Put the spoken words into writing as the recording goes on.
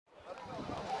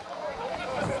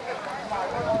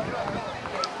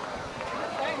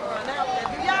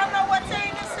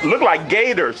Look like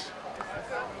Gators.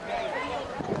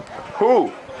 Who?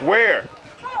 Where?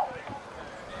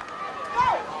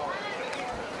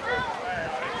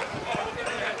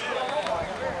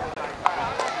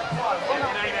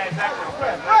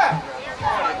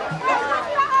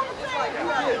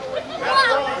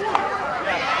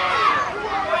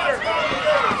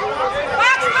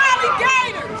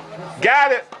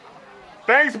 Got it.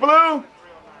 Thanks, Blue.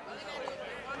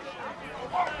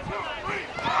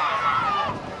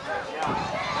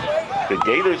 The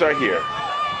Gators are here.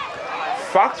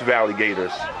 Fox Valley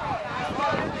Gators.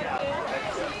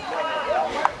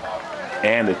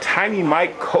 And the Tiny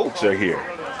Mike Colts are here.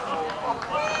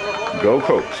 Go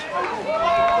Colts.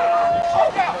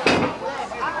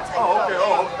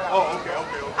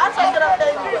 I'll take it up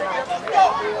there.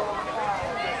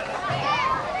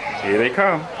 Here they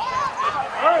come.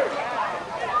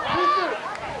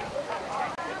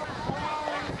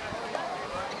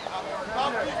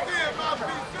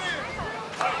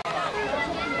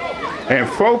 And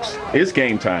folks, it's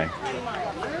game time.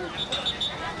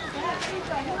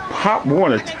 Pop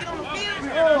Warner.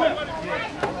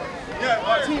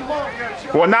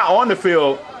 Well, not on the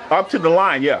field, up to the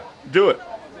line, yeah. Do it.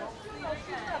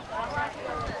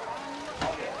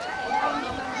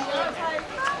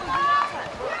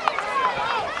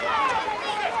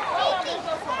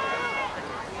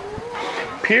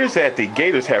 Appears that the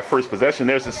Gators have first possession.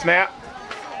 There's a snap.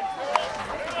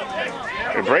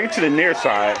 They bring it to the near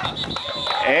side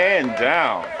and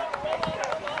down.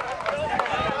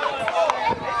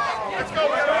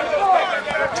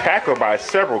 Tackled by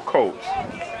several Colts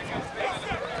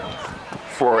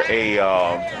for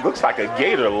a looks like a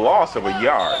Gator loss of a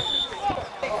yard.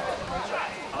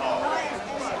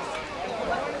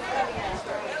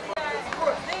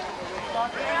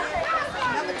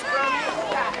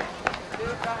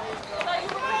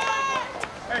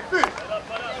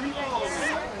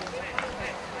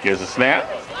 Here's a snap.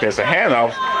 There's a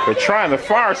handoff. They're trying the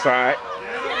far side.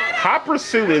 Hot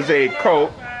pursuit is a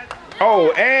Colt.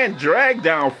 Oh, and dragged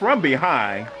down from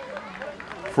behind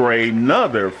for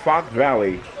another Fox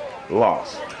Valley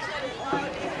loss.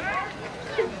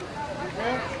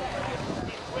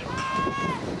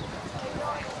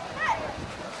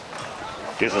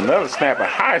 Here's another snap, a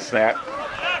high snap.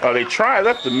 They tried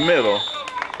up the middle.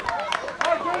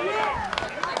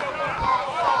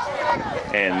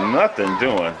 And nothing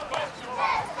doing.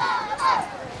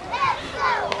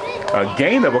 A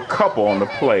gain of a couple on the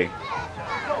play.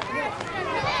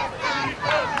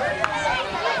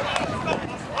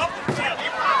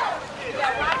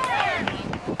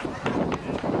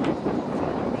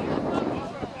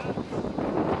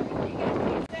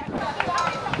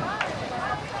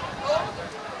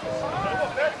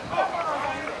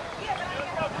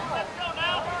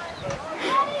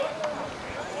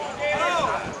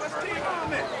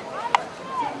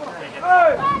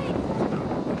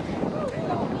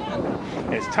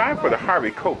 It's time for the Harvey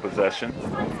Colt possession.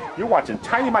 You're watching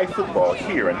Tiny Mike football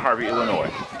here in Harvey, Illinois.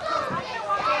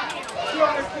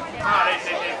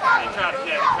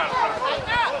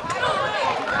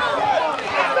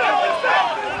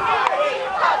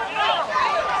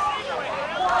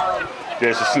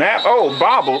 There's a snap. Oh,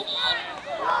 bobbled.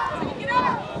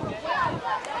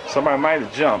 Somebody might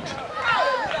have jumped.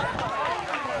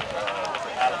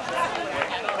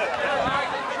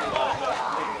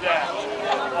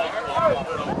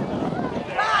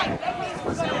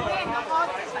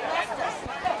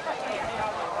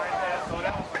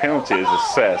 Penalty is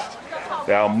assessed.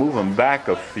 That'll move him back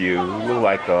a few. Look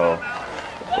like a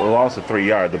loss of 3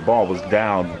 yards. The ball was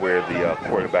down where the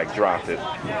quarterback dropped it.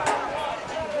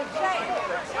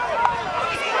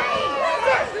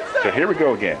 So here we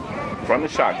go again from the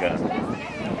shotgun.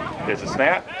 There's a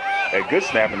snap, a good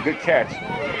snap and a good catch.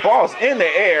 The ball's in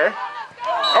the air.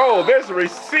 Oh, there's a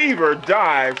receiver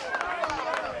dives.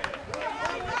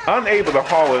 Unable to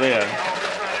haul it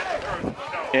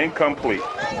in. Incomplete.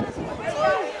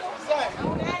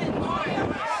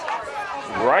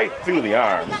 Right through the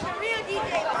arms.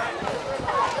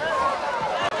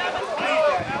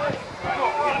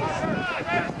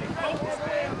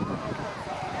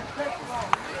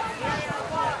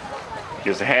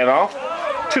 Gives a handoff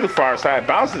to the far side,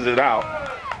 bounces it out.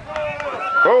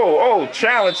 Oh,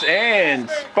 challenge and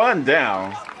spun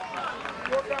down.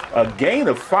 A gain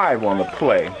of 5 on the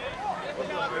play.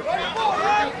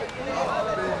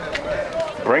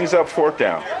 Brings up 4th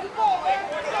down.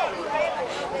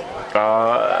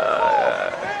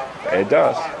 It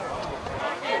does.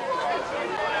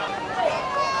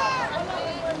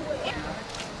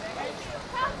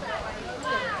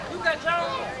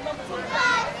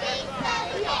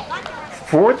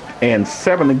 Fourth and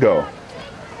 7 to go.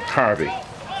 Harvey.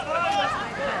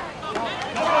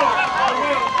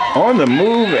 On the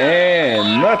move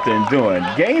and nothing doing.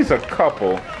 Gains a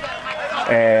couple,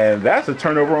 and that's a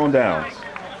turnover on downs.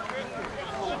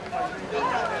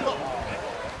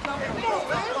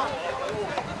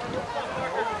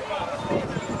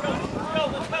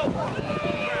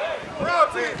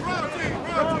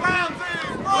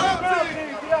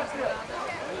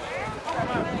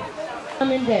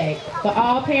 Day. For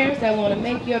all parents that want to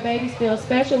make your babies feel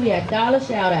special, we have dollar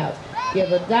shout outs. Give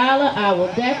 $1, I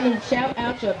will definitely shout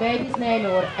out your baby's name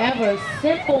and whatever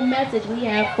simple message we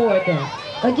have for them.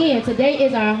 Again, today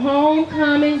is our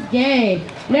homecoming game.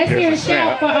 Let's hear a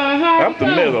shout for our Harvey Up the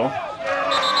middle.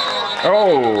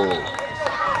 Oh,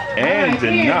 and right,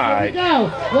 denied. Here we go.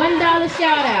 $1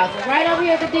 shout outs. Right over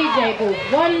here at the DJ booth.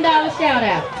 $1 shout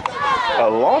out. A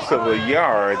loss of a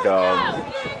yard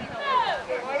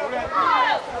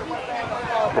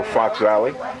for Fox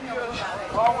Valley.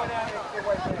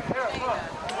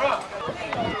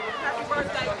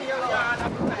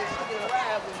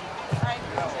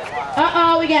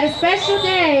 Uh-oh, we got a special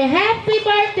day. Happy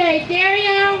birthday,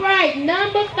 Darian Wright,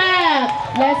 number 5.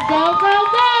 Let's go, go,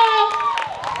 go.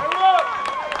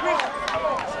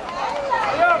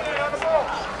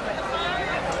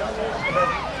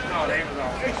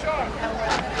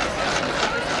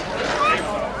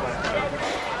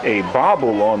 A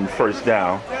bobble on first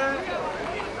down.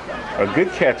 A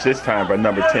good catch this time by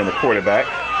number 10, the quarterback.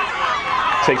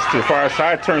 Takes it to the far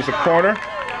side, turns the corner,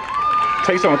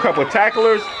 takes on a couple of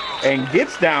tacklers, and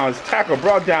gets down. His tackle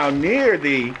brought down near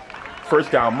the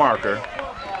first down marker.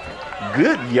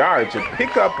 Good yardage, a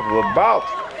pickup of about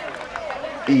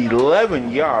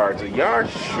 11 yards, a yard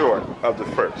short of the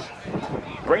first.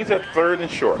 Brings up 3rd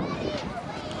and short.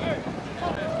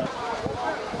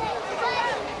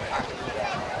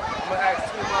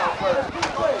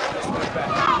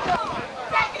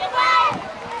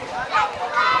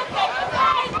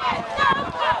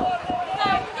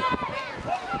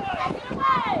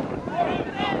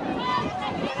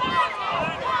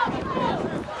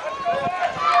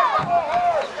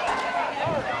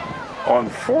 On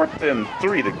 4th and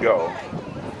 3 to go.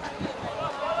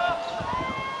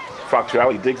 Fox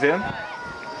Valley digs in.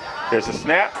 There's a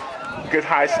snap. Good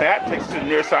high snap. Takes it to the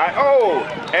near side. Oh,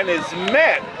 and is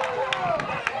met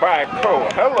by Cole.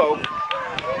 Hello.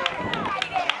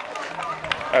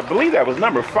 I believe that was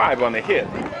number 5 on the hit.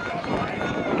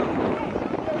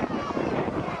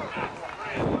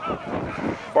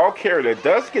 Ball carrier that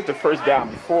does get the first down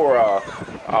before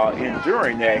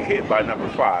enduring that hit by number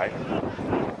 5.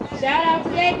 Shout out to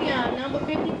Davion, number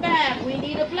 55. We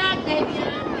need a block,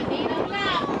 Davion. We need a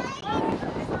block.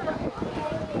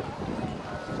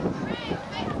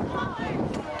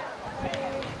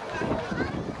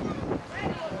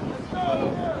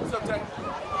 What's up, Jay?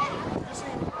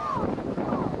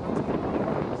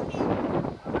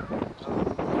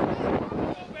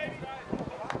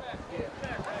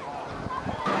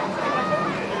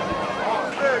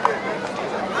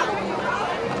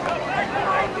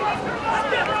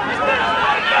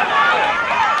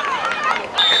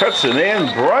 Cuts it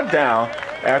in, brought down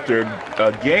after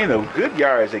a gain of good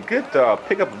yards, a good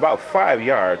pickup about 5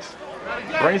 yards.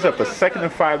 Brings up a 2nd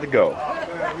and 5 to go.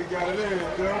 He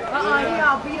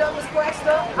all beat up and scratched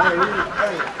up.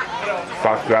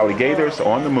 Fox Valley Gators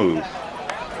on the move.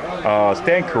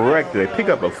 Stand corrected, they pick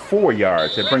up a 4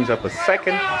 yards. It brings up a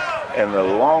 2nd and a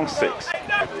long 6.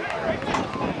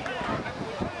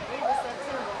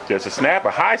 There's a snap,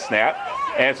 a high snap,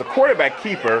 and it's a quarterback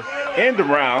keeper in the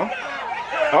round.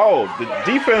 Oh, the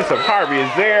defense of Harvey is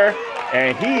there,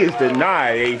 and he is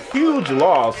denied a huge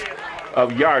loss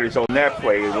of yardage on that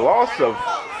play. A loss of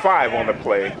 5 on the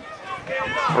play.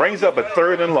 Brings up a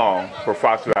 3rd and long for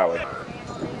Fox Valley.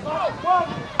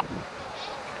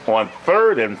 On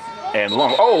 3rd and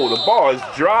long. Oh, the ball is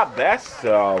dropped. That's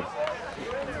the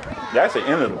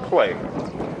end of the play.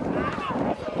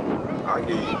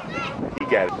 He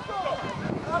got it.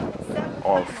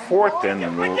 On 4th and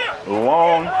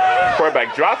long,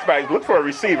 quarterback drops back, look for a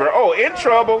receiver. Oh, in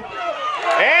trouble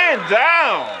and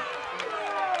down.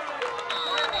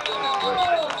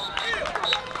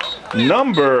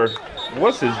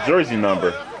 What's his jersey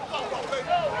number?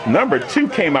 Number 2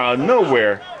 came out of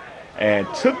nowhere and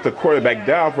took the quarterback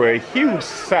down for a huge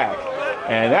sack,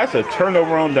 and that's a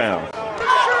turnover on down.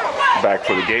 Back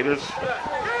for the Gators.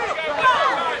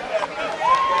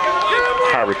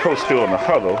 Harvey Colts still in the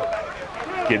huddle,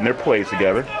 getting their plays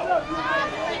together.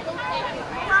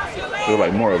 Feel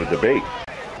like more of a debate.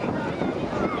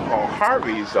 On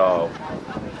Harvey's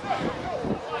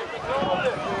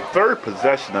 3rd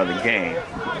possession of the game.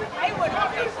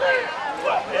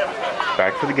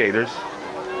 Back for the Gators.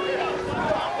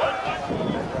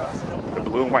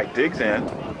 Blue and white digs in.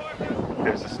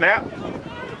 There's the snap.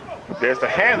 There's the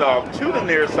handoff to the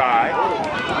near side.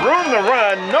 Room to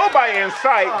run. Nobody in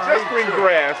sight. Just green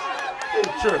grass.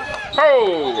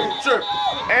 Oh!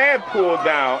 And pulled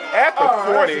down at the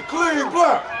 40. Clean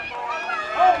block.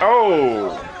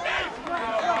 Oh!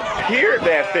 Here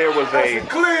that there was a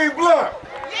clean block.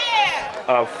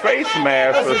 Face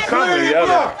mask or something or the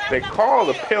other. They called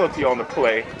a penalty on the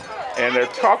play, and they're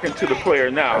talking to the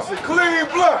player now. That's a clean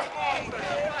block.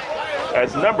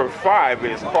 As number 5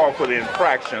 is called for the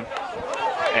infraction,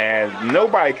 and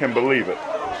nobody can believe it.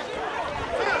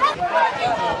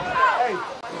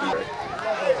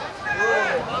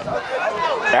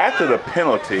 After the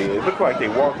penalty, it looked like they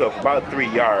walked up about 3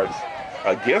 yards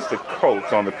against the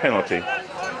Colts on the penalty.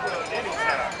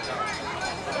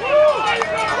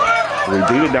 We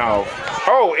do it now.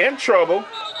 Oh, in trouble.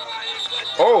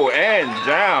 Oh, and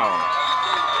down.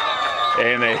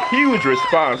 And a huge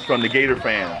response from the Gator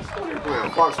fans.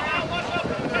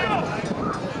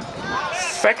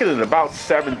 Second and about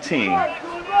 17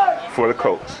 for the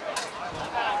Colts.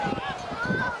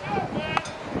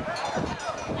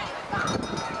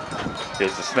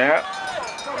 Here's the snap.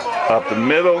 Up the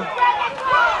middle.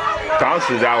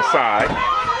 Bounces outside.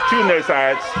 To the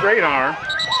side. Straight arm.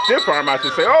 Stiff arm, I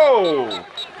should say. Oh!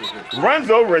 Runs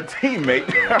over a teammate.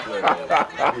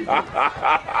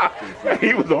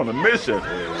 He was on a mission.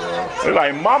 They're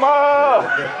like, mama!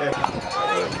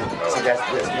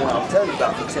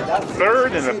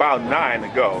 Third and about 9 to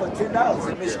go.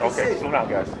 Okay, slow down,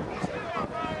 guys.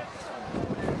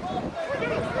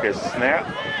 Here's the snap.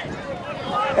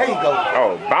 There you go.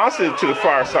 Oh, bounces to the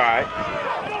far side.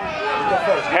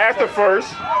 Has the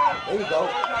first. There you go.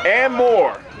 And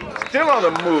more. Still on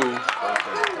the move.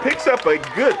 Picks up a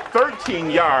good 13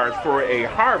 yards for a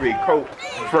Harvey Colt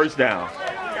first down.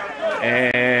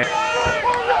 And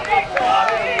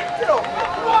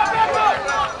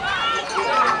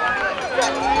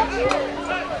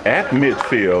at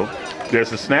midfield,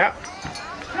 there's a snap.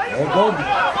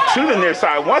 To the near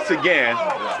side once again.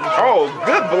 Oh,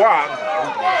 good block.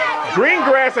 Green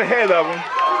grass ahead of him.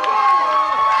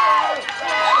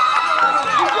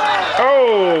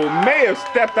 Oh, may have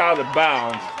stepped out of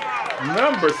bounds.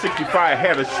 Number 65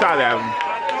 had a shot at him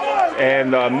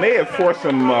and may have forced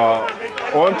him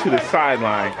onto the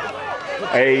sideline.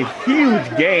 A huge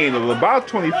gain of about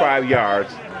 25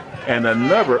 yards and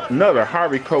another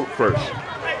Harvey Colt first.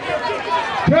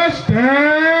 Touchdown,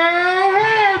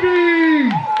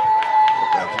 Harvey!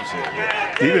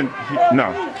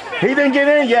 He didn't get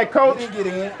in yet, Coach. He didn't get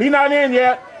in. He not in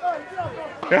yet.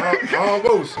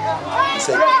 Almost.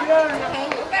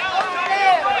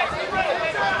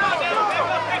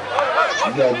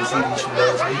 You guys see these from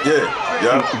last week?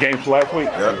 Yeah. Games last week?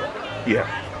 Yeah.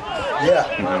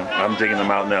 I'm digging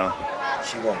them out now.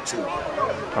 She won too.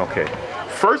 Okay.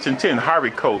 First and 10, Harvey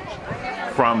Colts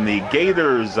from the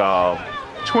Gators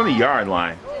 20-yard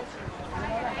line.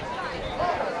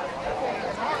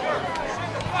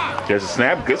 There's a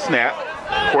snap, good snap.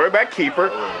 Quarterback keeper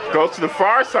goes to the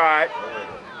far side.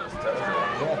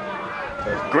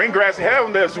 Green grass ahead of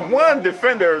him. There's one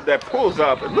defender that pulls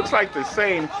up. It looks like the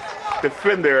same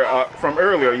defender from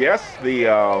earlier. Yes, the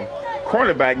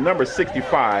cornerback, number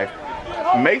 65,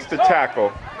 makes the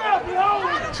tackle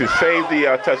to save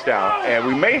the touchdown. And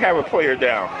we may have a player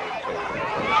down.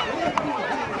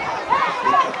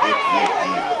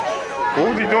 What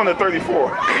was he doing at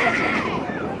 34?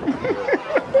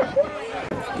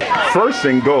 First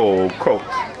and goal, Colts.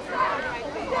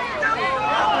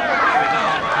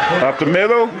 Up the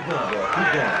middle.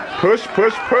 Push,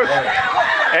 push, push.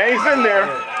 And he's in there.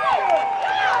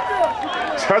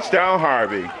 Touchdown,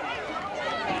 Harvey.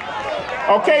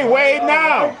 Okay, Wade,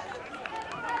 now.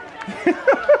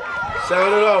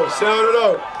 Sound it out, sound it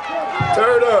out.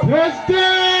 Turn it up.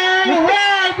 Touchdown,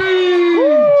 Harvey!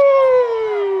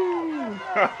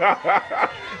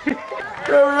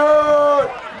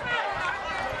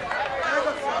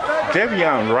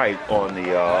 Devion Wright on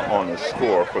the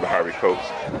score for the Harvey Colts.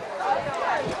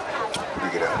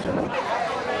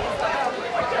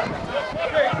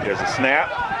 There's a snap.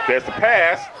 There's the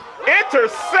pass.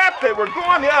 Intercepted. We're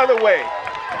going the other way.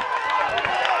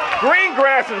 Green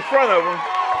grass in front of him.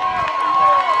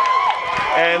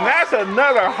 And that's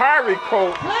another Harvey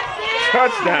Colt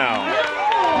touchdown.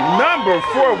 Number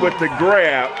 4 with the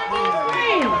grab.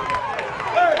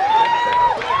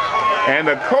 And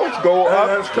the Colts go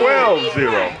up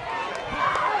 12-0.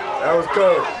 That was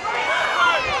cold.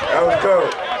 That was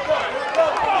cold.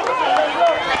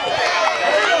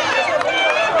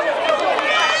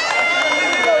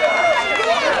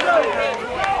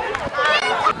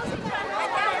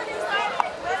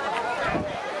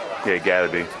 It gotta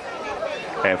be.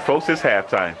 And folks, it's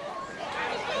halftime.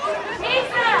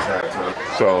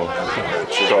 So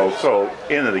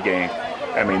end of the game.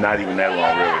 I mean, not even that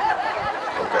long, really.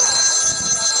 Okay.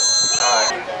 All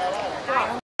right.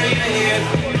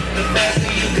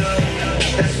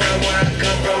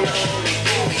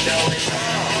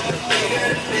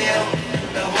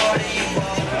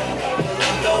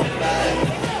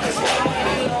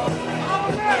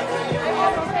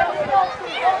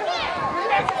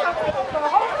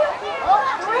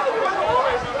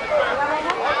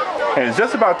 And it's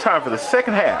just about time for the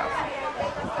second half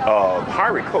of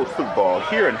Harvey Colts football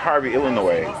here in Harvey,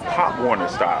 Illinois, Pop Warner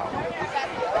style.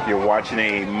 You're watching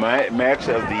a match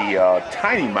of the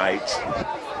Tiny Mites,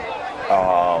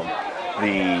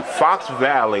 the Fox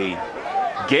Valley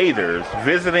Gators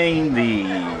visiting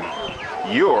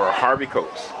your Harvey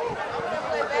Colts.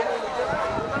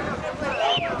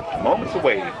 Moments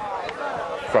away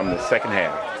from the second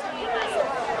half.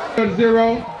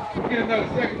 0-0. We get another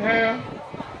second half.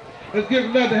 Let's give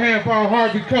another hand for our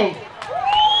Harvey Colts.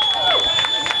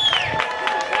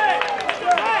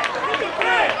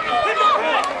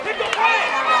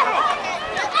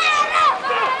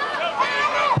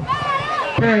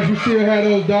 Parents, we still have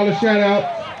those dollar shout-outs.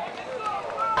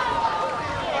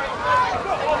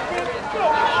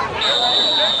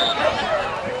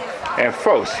 And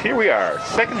folks, here we are,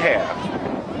 second half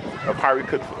of Harvey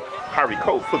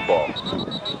Colts football.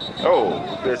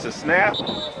 Oh, there's a snap.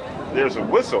 There's a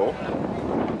whistle.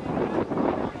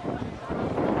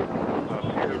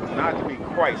 Appears not to be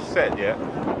quite set yet.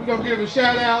 We're going to give a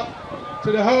shout out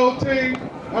to the whole team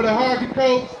of the Harvey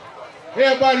Colts.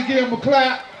 Everybody give them a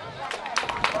clap.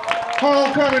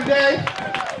 Homecoming day.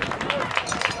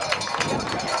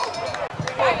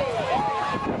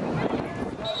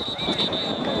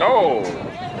 Oh!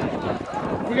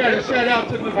 We got a shout out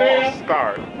to Nevada,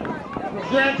 start. from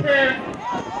grandparents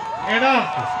and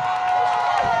uncles.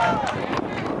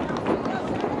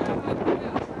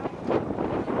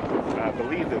 I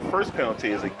believe the first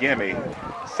penalty is a gimme.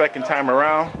 Second time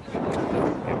around,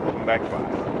 it will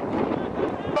backfire.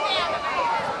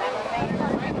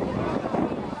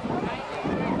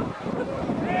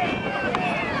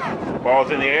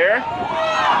 Ball's in the air.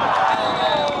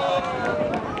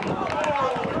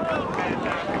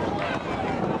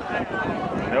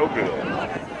 No good.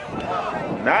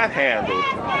 Not handled.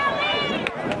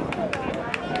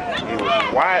 He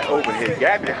was wide open. He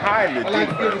got behind the I'd like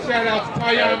to give a defense. shout out to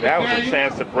Tyon. That was a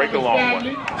chance to break a long one.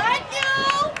 Thank you.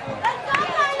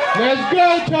 Let's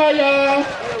go, Tyon.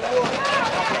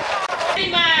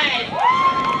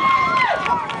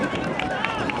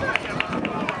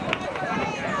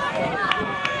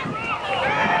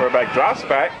 Quarterback drops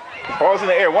back. Ball's in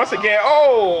the air once again.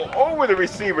 Oh, over the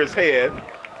receiver's head.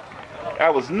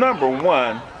 That was number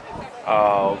one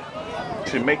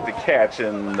to make the catch,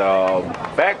 and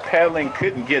backpedaling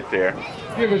couldn't get there.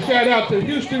 Give a shout out to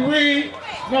Houston Reed,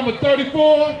 number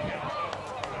 34.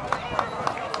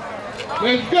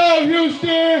 Let's go,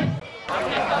 Houston.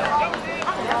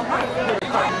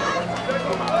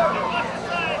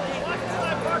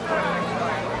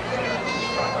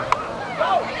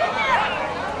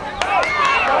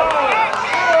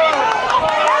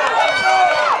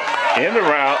 In the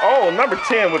round, oh, number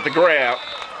 10 with the grab.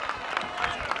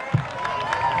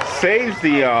 Saves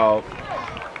the,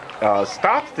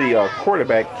 stops the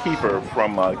quarterback keeper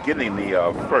from getting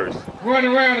the first.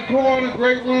 Running around the corner,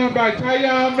 great run by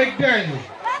Tyon McDaniel.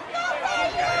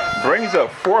 Brings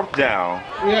up fourth down.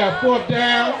 We have fourth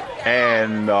down.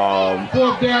 And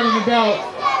Fourth down and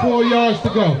about 4 yards to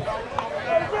go.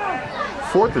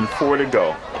 4th and 4 to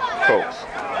go, folks.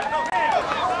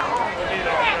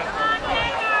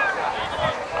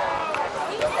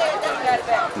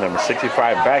 Number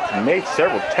 65 back made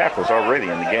several tackles already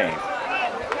in the game.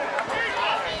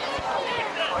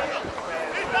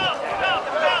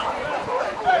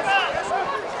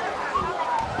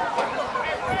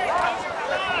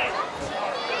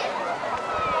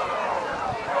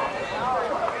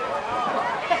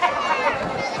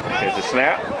 Here's the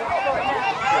snap.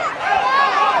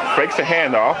 Fakes the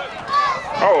handoff.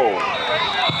 Oh.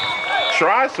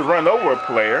 Tries to run over a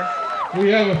player. We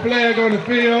have a flag on the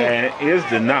field. And is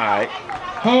denied.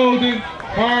 Holding,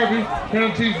 Harvey,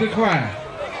 penalties declined.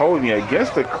 Holding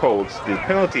against the Colts. The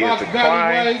penalty is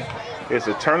declined. It's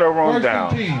a turnover on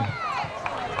down.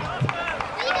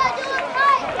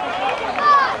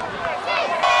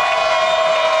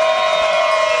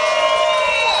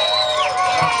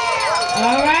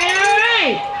 All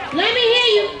right. Let me hear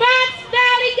you, Fox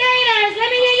Valley Gators. Let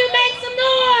me hear you make some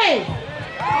noise.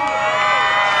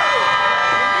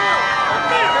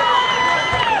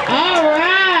 All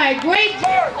right, great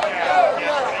job.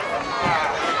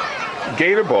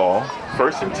 Gator ball,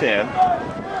 1st and 10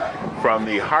 from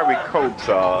the Harvey Colts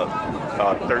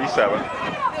 37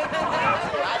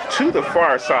 to the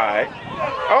far side.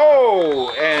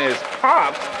 Oh, and it's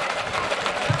popped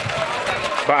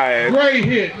by great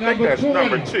hit, number 20.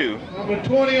 Number 2. Number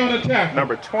 20 on the tackle.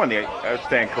 Number 20, I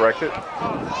stand corrected.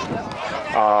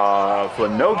 For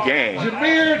no gain.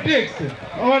 Jameer Dixon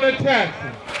on the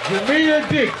tackle. Jameer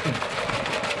Dixon.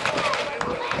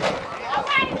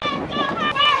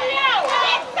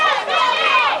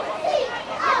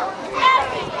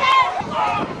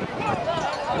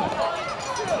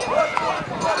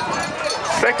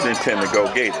 Second and 10 to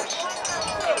go, Gators.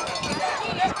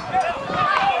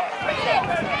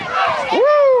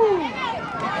 Woo!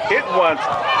 Hit once,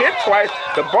 hit twice,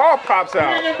 the ball pops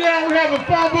out. Bring him down, we have a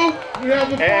fumble.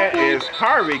 And it's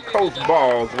Harvey Colts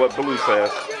ball, is what Blue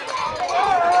says.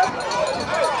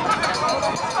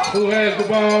 Who has the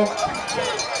ball?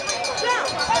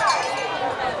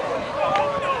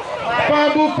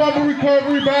 Fumble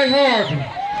recovery by Harvey.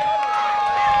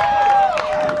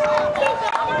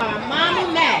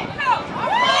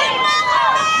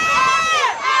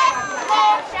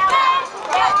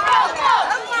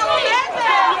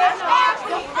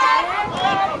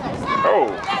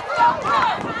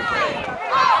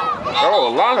 Oh, a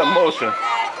lot of motion.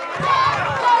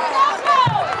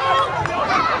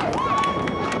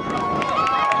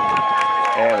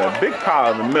 And a big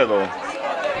pile in the middle.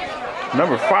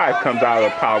 Number 5 comes out of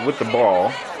the pile with the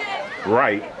ball.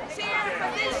 Right.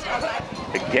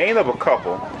 A gain of a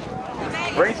couple.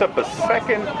 Brings up a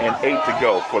 2nd and 8 to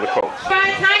go for the Colts.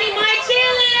 Tiny my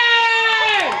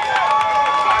cheerleaders!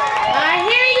 I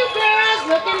hear you girls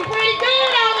looking pretty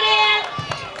good over there.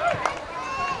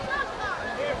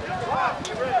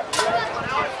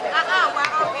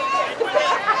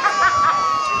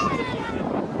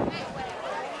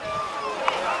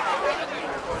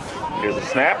 Here's a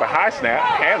snap, a high snap,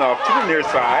 handoff to the near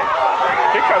side.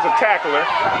 Here comes a tackler,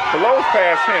 blows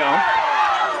past him.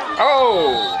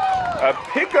 Oh, a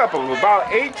pickup of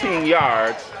about 18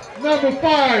 yards. Number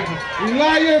 5,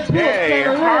 Elijah Brooks. Hey,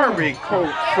 Harvey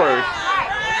Colts first.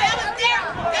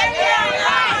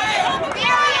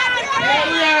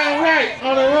 Right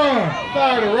on the run.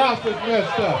 Sorry, the roster's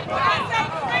messed up.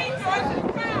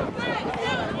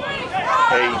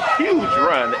 A huge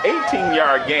run,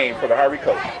 18-yard gain for the Harvey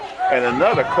Colts. And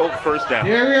another Colt first down.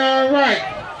 Here we are, right.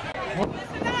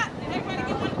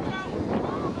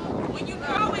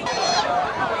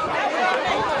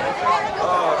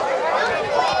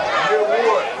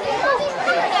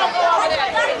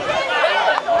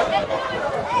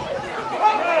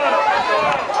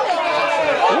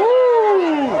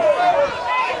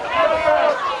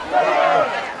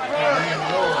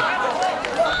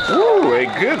 Ooh, a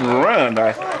good run.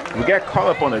 We got caught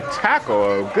up on a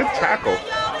tackle, a good tackle.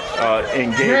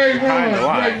 Engaged behind the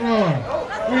line.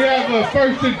 We have a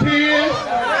 1st and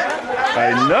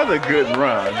 10. Another good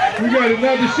run. We got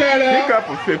another shout out. Pick up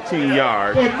of 15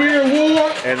 yards. For Beer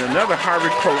Ward. And another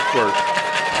Harvey Colts first.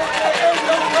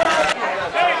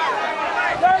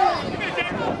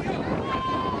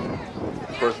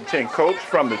 1st and 10 Colts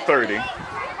from the 30.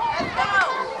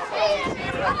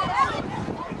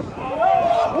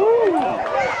 Woo.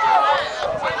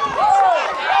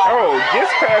 Oh,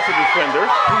 gets past the defender.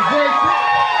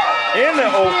 In the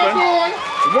open.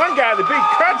 One guy, the big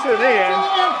cuts it in.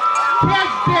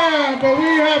 Touchdown, but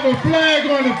we have a flag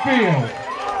on the field.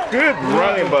 Good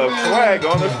running, but a flag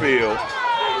on the field.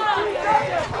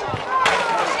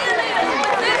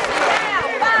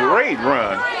 Great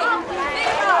run.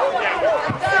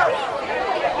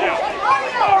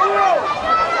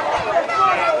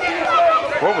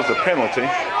 What was the penalty?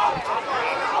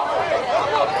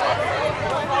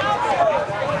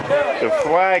 The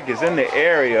flag is in the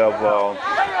area of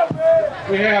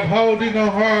we have holding on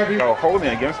Harvey. Oh, holding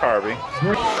against Harvey.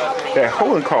 That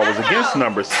holding call was against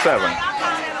number 7.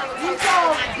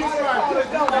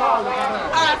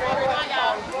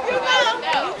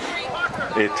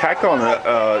 The attack on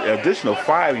an additional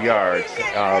 5 yards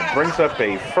brings up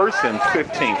a 1st and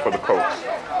 15 for the Colts.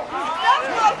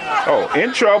 Oh,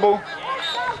 in trouble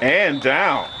and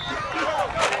down.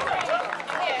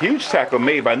 Huge tackle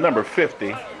made by number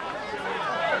 50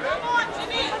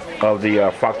 of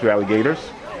the Fox Valley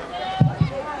Gators.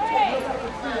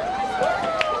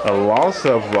 A loss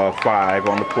of 5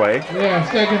 on the play. Yeah,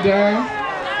 2nd down.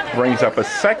 Brings up a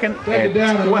 2nd and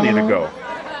 20 to go.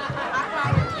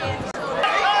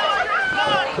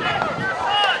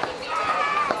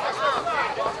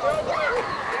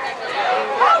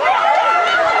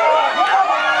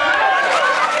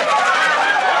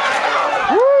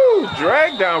 Woo!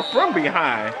 Drag down from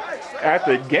behind.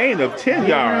 after a gain of 10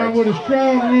 yards. With a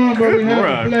strong run, but we have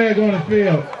run. a flag on the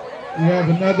field. We have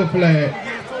another flag.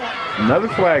 Another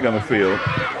flag on the field.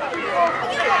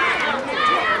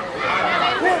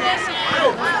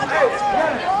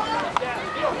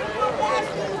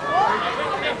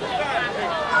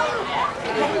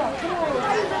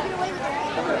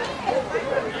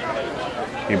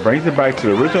 He brings it back to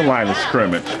the original line of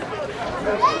scrimmage.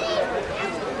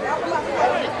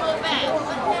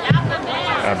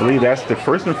 I believe that's the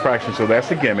first infraction, so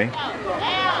that's a gimme.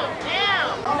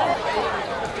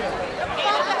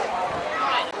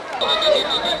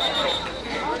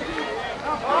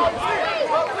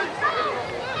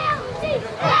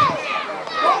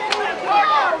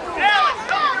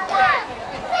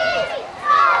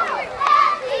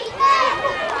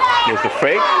 Here's the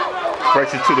fake.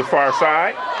 Breaks it to the far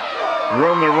side.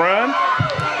 Room to run.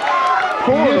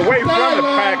 Pulled away from the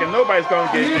pack, and nobody's going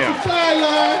to get him.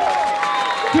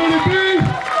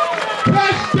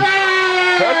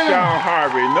 Touchdown,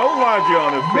 Harvey. No laundry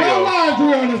on the field.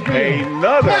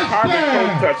 Another Harvey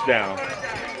Colts touchdown.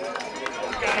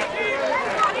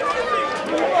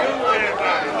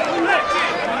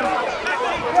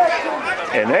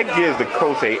 And that gives the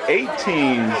Colts a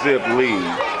 18-zip lead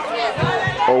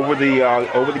over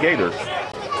the Gators.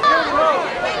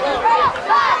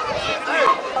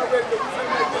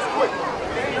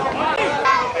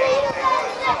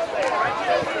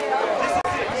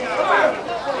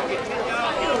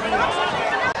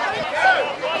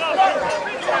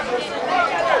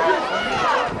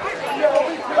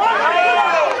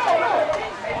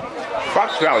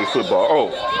 Fox Valley football. Oh.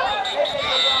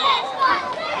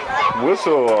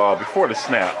 Whistle before the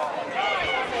snap.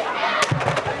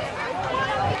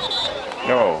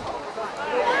 No.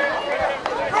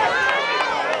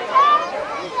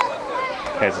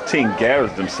 As the team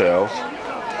gathers themselves.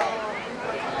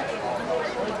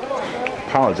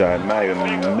 Apologize, I might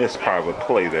have missed part of a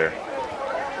play there.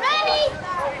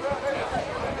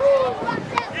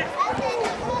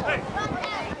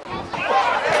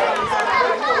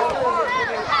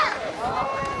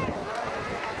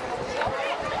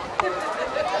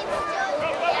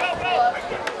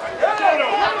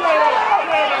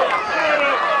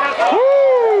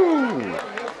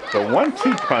 The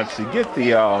 1-2 punch to get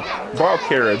the ball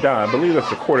carrier down. I believe that's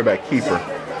the quarterback keeper.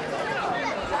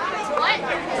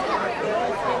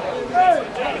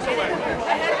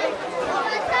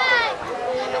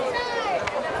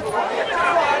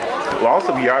 Loss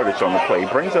of yardage on the play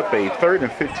brings up a 3rd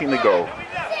and 15 to go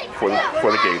for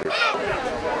the Gators.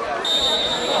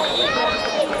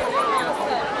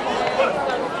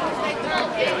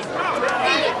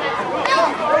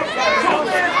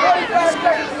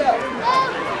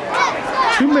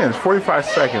 Two minutes, 45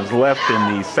 seconds left in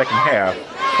the second half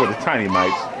for the Tiny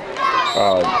Mites.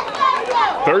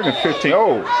 3rd and 15.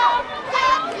 Oh.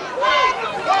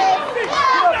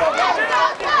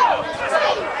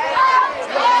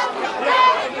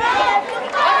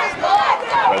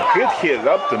 A good hit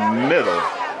up the middle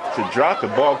to drop the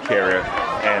ball carrier,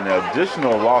 and an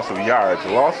additional loss of yards,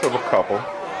 loss of a couple,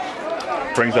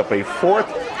 brings up a 4th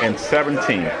and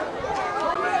 17.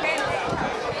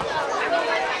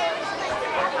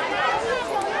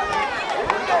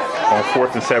 On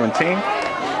 4th and 17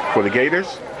 for the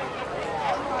Gators.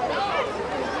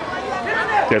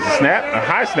 There's a snap, a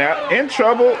high snap, in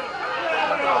trouble.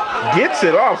 Gets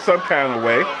it off some kind of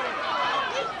way.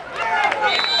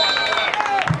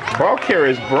 Ball carrier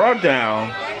is brought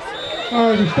down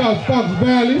on the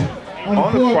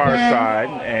far side,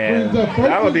 and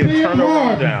that'll be a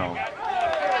turnover down.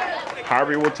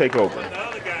 Harvey will take over.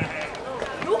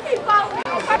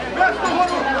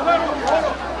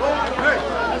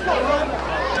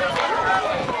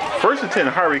 First and 10,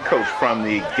 Harvey Colts from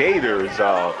the Gators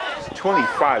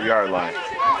 25-yard line.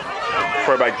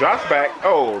 Quarterback drops back.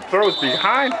 Oh, throws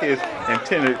behind his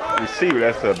intended receiver.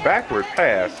 That's a backward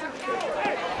pass.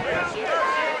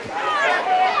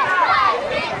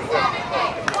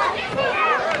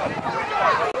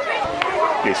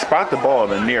 They spot the ball in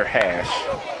the near hash.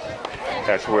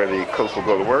 That's where the Colts will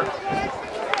go to work.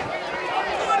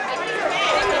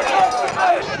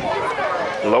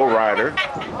 Low rider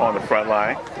on the front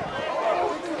line.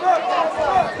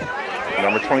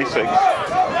 Number 26,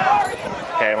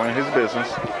 handling his business.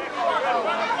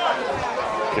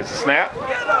 Gets a snap.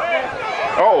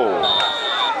 Oh!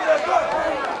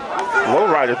 Low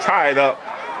rider tied up,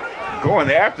 going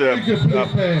after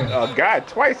a guy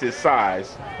twice his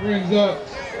size. Brings up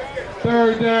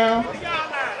 3rd down.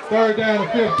 3rd down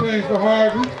and 15 for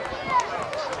Harvey.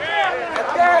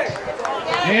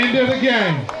 End of the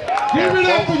game. Give it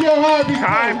up for your Harvey.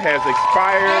 Time has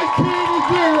expired.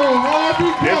 Harvey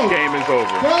Colts. This game is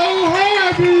over. Go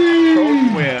Harvey!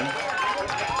 Colts win.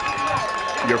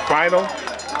 Your final,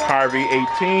 Harvey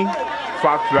 18,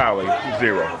 Fox Valley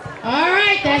 0. All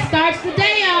right, that starts the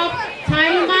day off.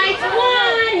 Tiny Mike's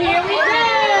won. Here we go.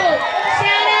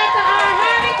 Shout out to our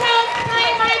Harvey Colts,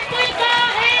 Tiny Mike football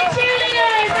and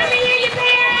cheerleaders. Let me hear you,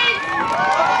 parents.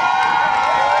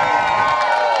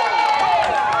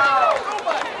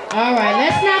 All right,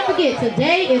 let's not forget,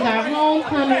 today is our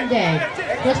homecoming day.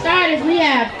 For starters, we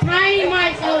have Tiny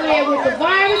Mike's over here with the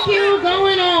barbecue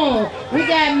going on. We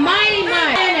got Mighty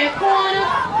Mike in that corner.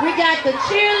 We got the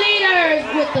cheerleaders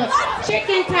with the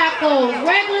chicken tacos,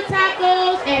 regular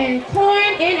tacos, and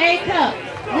corn in a cup.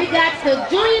 We got the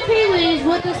junior peewees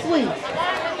with the sweets.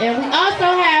 And we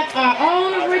also have our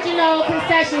own original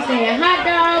concession stand, hot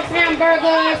dogs,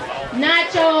 hamburgers,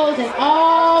 nachos, and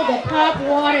all the pop,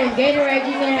 water, and Gatorade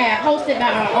you can have, hosted by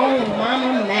our own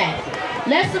Mama Matt.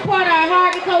 Let's support our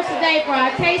Harvey Colts today for our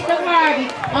Taste of Harvey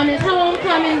on this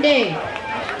homecoming day.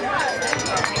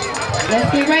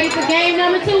 Let's get ready for game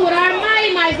number 2 with our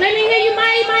Mighty Mice. Let me hear you,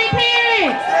 Mighty Mike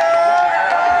parents.